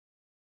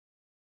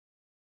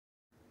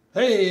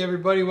Hey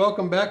everybody,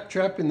 welcome back to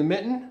Trap in the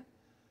Mitten.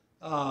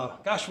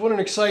 Gosh, what an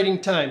exciting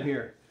time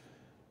here.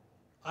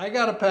 I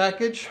got a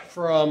package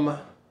from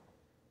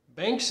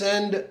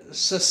Banksend,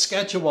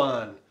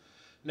 Saskatchewan.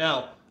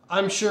 Now,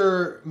 I'm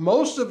sure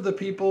most of the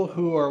people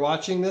who are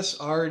watching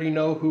this already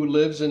know who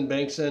lives in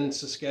Banksend,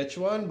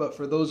 Saskatchewan, but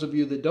for those of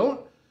you that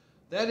don't,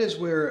 that is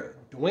where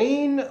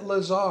Dwayne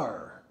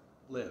Lazar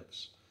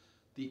lives,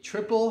 the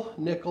triple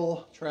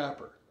nickel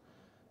trapper.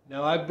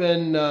 Now, I've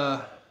been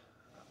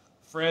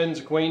friends,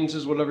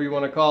 acquaintances, whatever you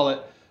want to call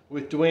it,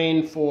 with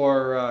Dwayne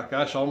for,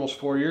 gosh, almost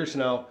 4 years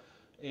now.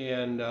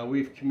 And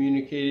we've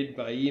communicated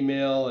by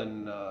email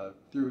and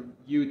through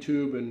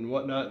YouTube and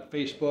whatnot,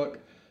 Facebook.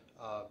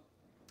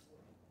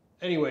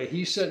 Anyway,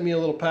 he sent me a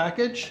little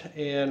package,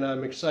 and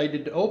I'm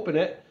excited to open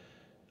it.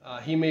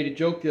 He made a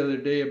joke the other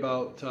day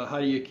about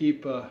how do you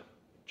keep a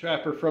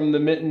trapper from the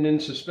mitten in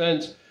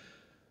suspense.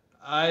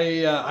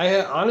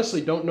 I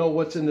honestly don't know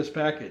what's in this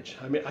package.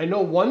 I mean, I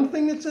know one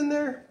thing that's in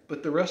there,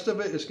 but the rest of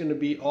it is going to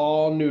be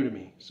all new to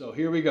me. So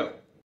here we go.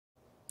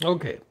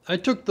 Okay, I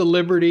took the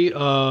liberty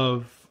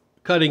of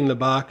cutting the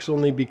box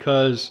only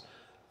because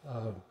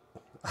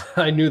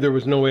I knew there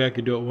was no way I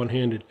could do it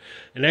one-handed.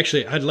 And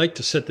actually, I'd like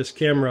to set this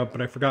camera up,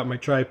 but I forgot my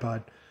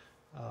tripod.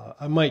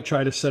 I might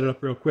try to set it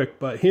up real quick,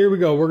 but here we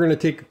go. We're going to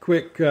take a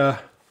quick a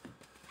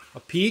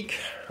peek.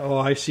 Oh,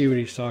 I see what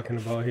he's talking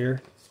about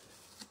here.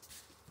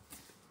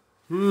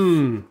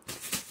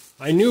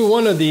 I knew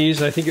one of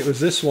these, I think it was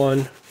this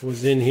one,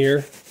 was in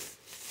here.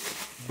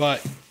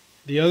 But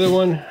the other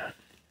one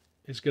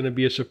is going to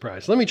be a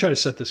surprise. Let me try to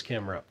set this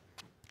camera up.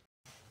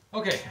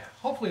 Okay,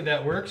 hopefully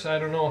that works. I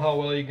don't know how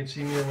well you can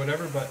see me or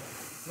whatever, but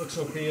it looks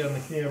okay on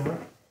the camera.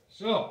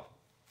 So,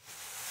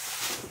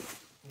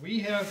 we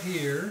have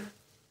here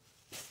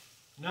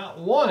not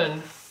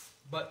one,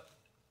 but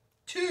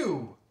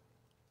two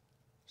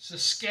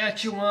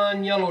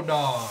Saskatchewan yellow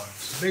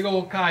dogs, big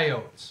old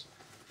coyotes.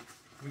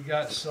 We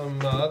got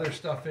some other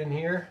stuff in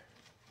here.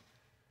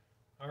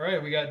 All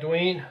right, we got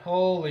Dwayne.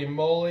 Holy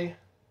moly.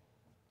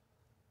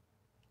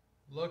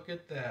 Look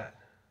at that.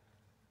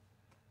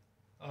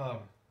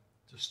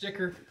 It's a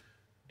sticker.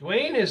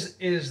 Dwayne,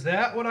 is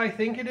that what I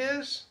think it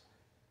is?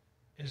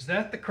 Is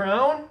that the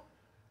crown?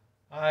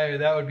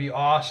 That would be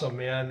awesome,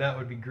 man. That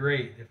would be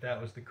great if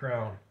that was the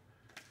crown.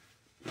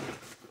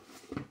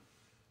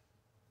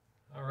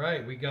 All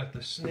right, we got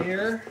the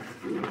snare.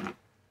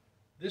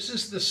 This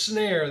is the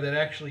snare that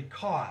actually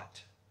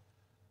caught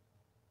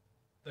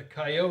the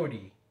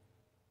coyote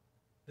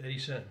that he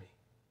sent me.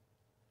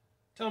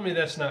 Tell me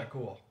that's not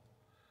cool.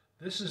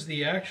 This is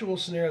the actual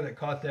snare that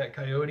caught that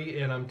coyote,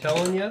 and I'm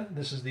telling you,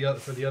 this is the other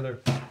for the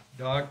other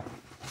dog.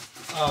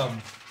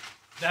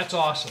 That's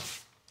awesome.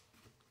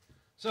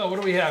 So what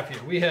do we have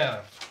here? We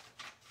have,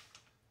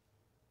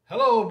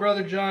 hello,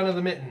 Brother John of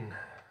the Mitten.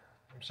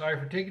 I'm sorry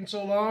for taking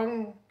so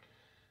long.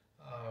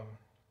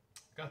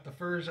 Got the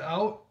furs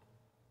out.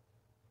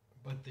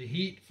 But the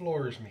heat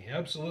floors me.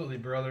 Absolutely,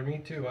 brother. Me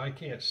too. I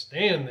can't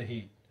stand the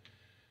heat.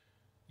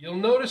 You'll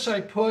notice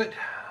I put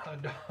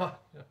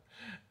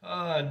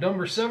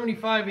number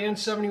 75 and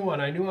 71.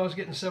 I knew I was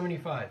getting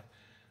 75.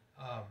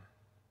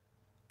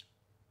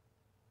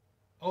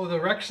 Oh,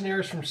 the Rex snare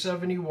is from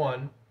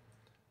 71.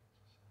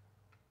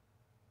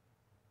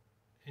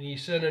 And he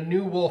sent a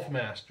new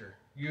Wolfmaster.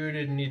 You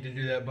didn't need to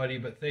do that, buddy,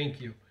 but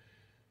thank you.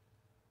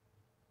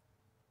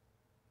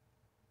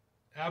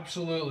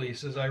 Absolutely. He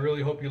says, I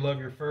really hope you love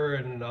your fur,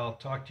 and I'll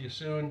talk to you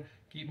soon.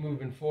 Keep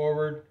moving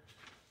forward.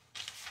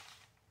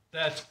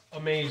 That's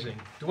amazing.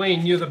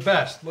 Dwayne, you're the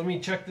best. Let me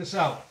check this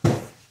out.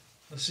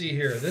 Let's see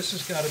here. This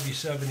has got to be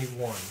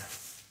 71.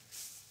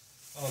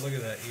 Oh, look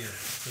at that ear.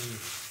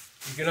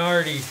 You can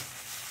already...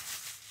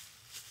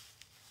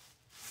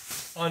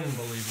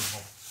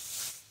 Unbelievable.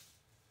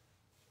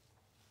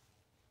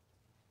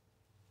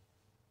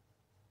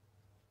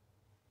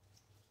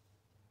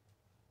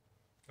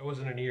 It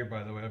wasn't an ear,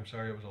 by the way. I'm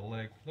sorry, it was a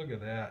leg. Look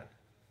at that.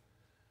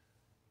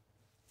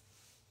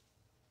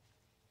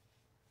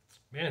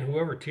 Man,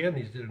 whoever tanned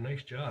these did a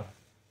nice job.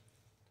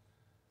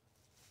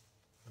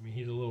 I mean,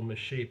 he's a little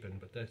misshapen,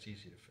 but that's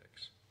easy to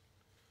fix.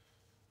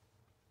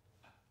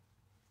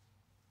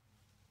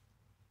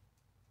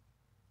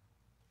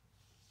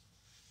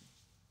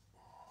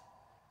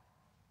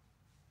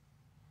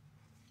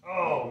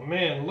 Oh,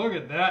 man, look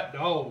at that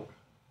dog.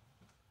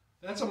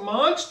 That's a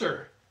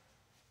monster.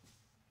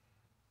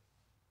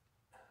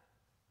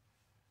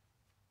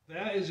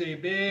 That is a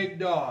big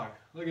dog.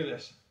 Look at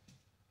this.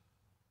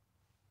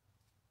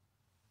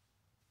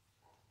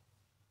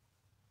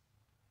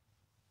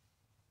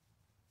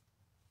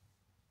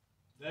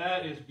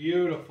 That is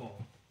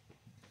beautiful.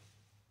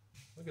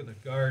 Look at the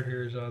guard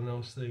hairs on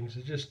those things.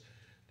 It's just,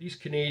 these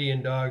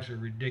Canadian dogs are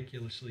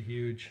ridiculously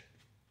huge.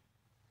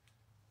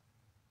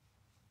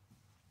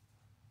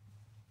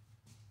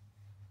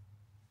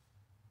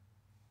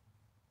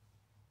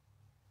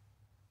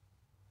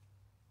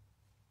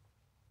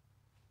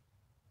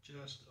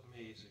 Just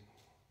amazing.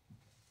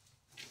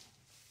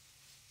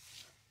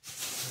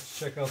 Let's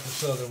check out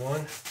this other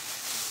one.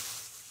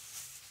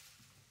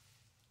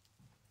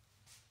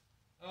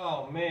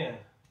 Oh man,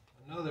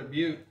 another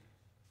beaut.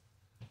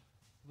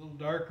 A little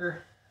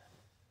darker.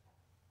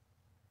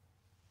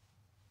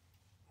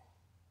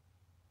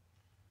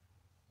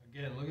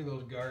 Again, look at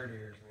those guard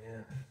hairs,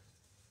 man.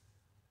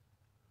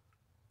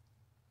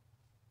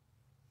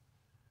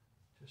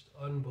 Just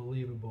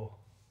unbelievable.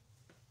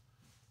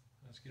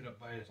 Let's get up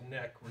by his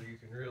neck where you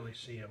can really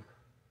see him.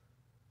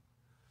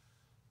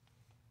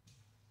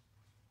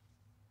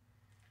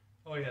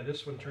 Oh yeah,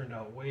 this one turned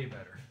out way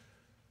better.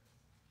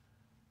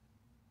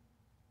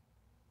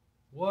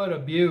 What a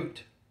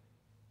beaut.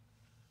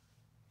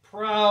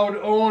 Proud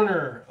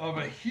owner of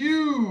a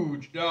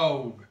huge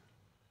dog.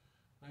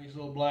 Nice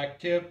little black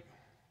tip.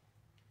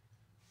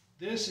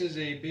 This is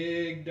a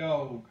big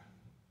dog.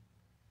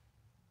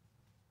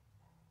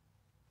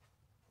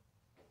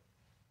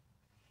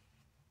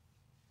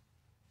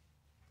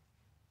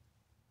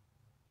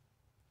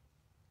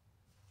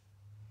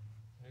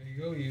 There you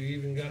go. You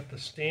even got the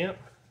stamp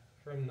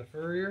from the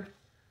furrier.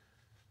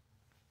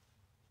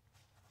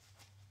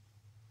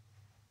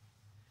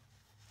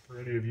 For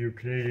any of you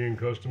Canadian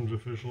customs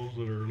officials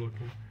that are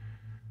looking,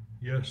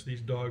 yes, these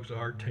dogs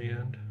are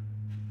tanned.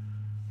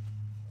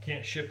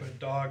 Can't ship a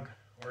dog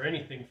or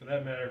anything for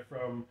that matter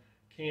from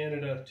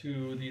Canada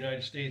to the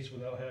United States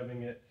without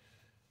having it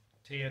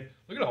tanned.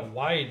 Look at how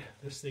wide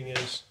this thing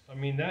is. I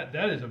mean, that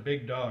is a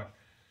big dog.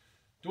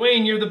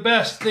 Dwayne, you're the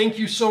best. Thank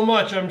you so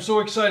much. I'm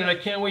so excited. I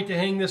can't wait to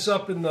hang this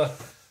up in the,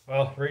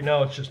 well, right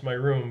now it's just my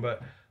room,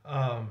 but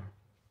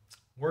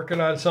working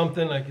on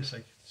something. I guess I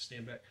can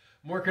stand back.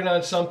 I'm working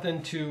on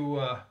something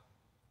to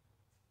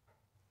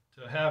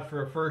have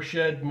for a fur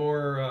shed,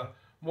 more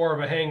of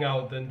a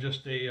hangout than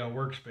just a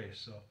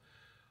workspace. So,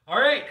 all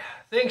right,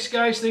 thanks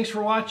guys. Thanks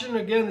for watching.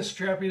 Again, this is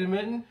Trappy the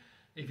Mitten.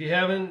 If you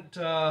haven't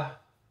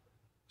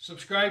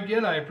subscribed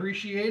yet, I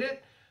appreciate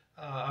it.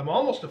 I'm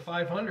almost to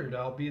 500.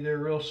 I'll be there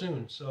real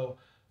soon, so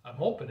I'm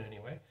hoping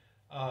anyway.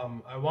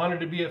 I wanted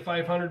to be at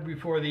 500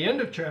 before the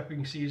end of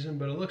trapping season,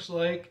 but it looks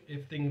like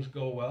if things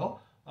go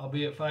well, I'll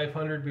be at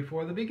 500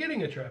 before the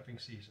beginning of trapping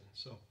season.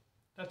 So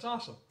that's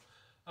awesome.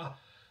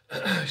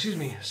 Excuse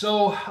me.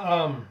 So,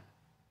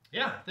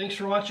 yeah, thanks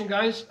for watching,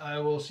 guys. I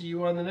will see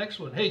you on the next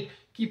one. Hey,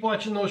 keep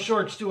watching those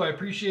shorts, too. I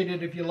appreciate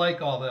it if you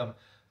like all them.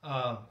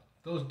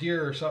 Those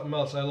deer are something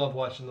else. I love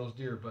watching those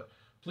deer, but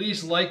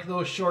please like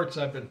those shorts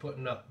I've been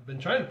putting up. I've been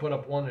trying to put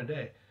up one a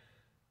day.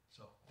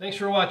 So thanks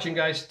for watching,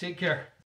 guys. Take care.